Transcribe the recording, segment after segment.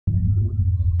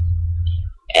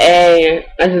And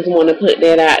I just want to put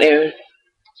that out there.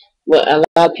 What a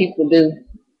lot of people do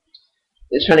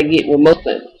is trying to get with most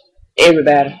of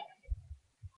everybody.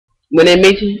 When they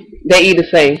meet you, they either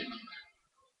say,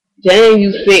 dang,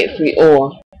 you sexy,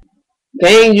 or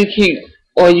dang, you cute,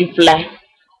 or you fly,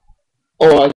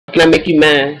 or can I make you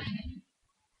mine?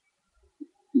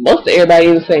 Most of everybody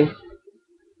even say,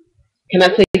 can I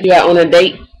take you out on a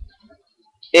date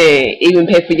and even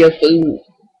pay for your food?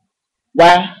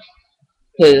 Why?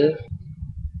 Because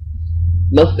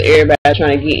most of everybody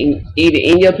trying to get either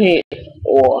in your pants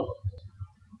or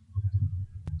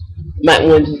might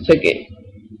want to just take it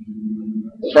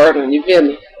further. You feel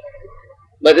me?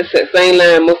 But it's that same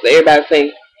line most of everybody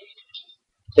say,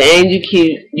 dang, you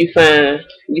cute, you fine,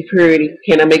 you pretty,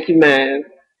 can I make you mine?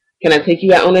 Can I take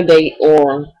you out on a date?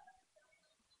 Or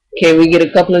can we get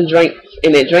a couple of drinks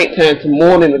and that drink turn to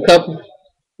more than a couple?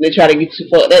 They try to get you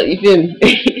fucked up, you feel me?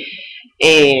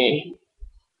 And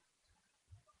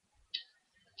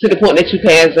to the point that you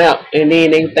pass out and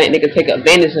then they think they can take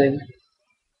advantage of you.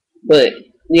 But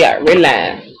you gotta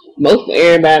realize, most of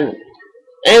everybody,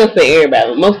 I ain't gonna say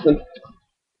everybody, but most of them,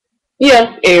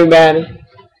 yeah, everybody,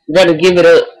 rather give it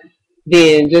up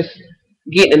than just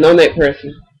getting to know that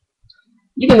person.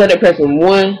 You can know that person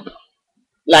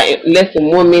like less than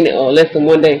 1 minute or less than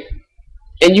one day,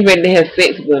 and you ready to have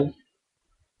sex with them.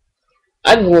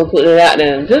 I just want to put it out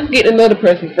there. Just get to know the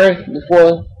person first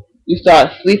before you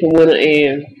start sleeping with them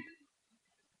and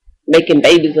making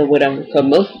babies or whatever. Because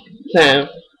most of the time,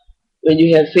 when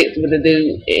you have sex with a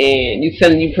dude and you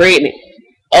tell him you pregnant,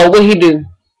 or what he do?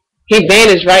 He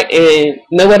vanished, right, and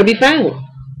nowhere to be found.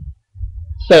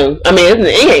 So, I mean, it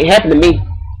ain't happened to me.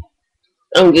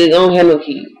 I'm good. I don't have no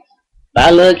kids. But I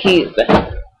love kids. So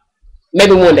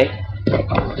maybe one day.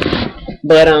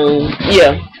 But,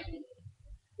 yeah.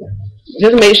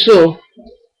 Just make sure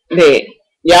that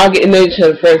y'all get to know each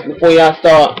other first before y'all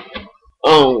start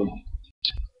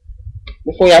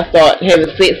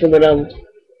having sex or whatever.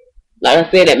 Like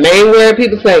I said, that main word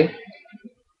people say,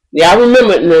 y'all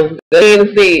remember it now. That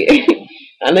ain't said.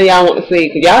 I know y'all want to say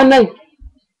it, because y'all know.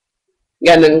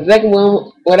 Y'all know exactly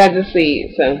what I just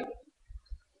said. So,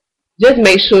 just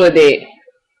make sure that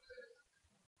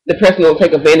the person don't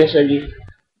take advantage of you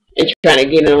and trying to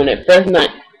get in on that first night.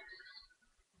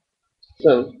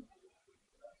 So,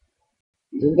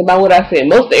 just about what I said.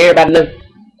 Most of everybody know,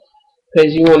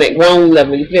 because you on that grown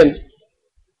level, you feel me?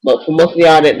 But for most of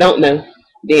y'all that don't know,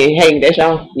 then hey, that's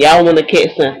y'all. Y'all want to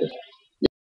catch something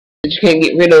that you can't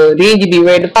get rid of. Then you be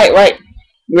ready to fight, right?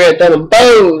 You ready to throw them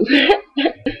bows.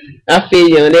 I feel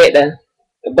you on that though.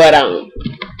 But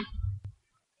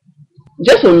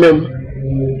just remember.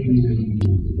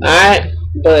 Alright,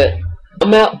 but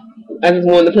I'm out. I just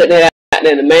wanted to put that out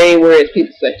there. The main words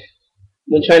people say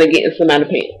when trying to get in somebody's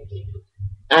pants.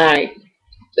 Alright.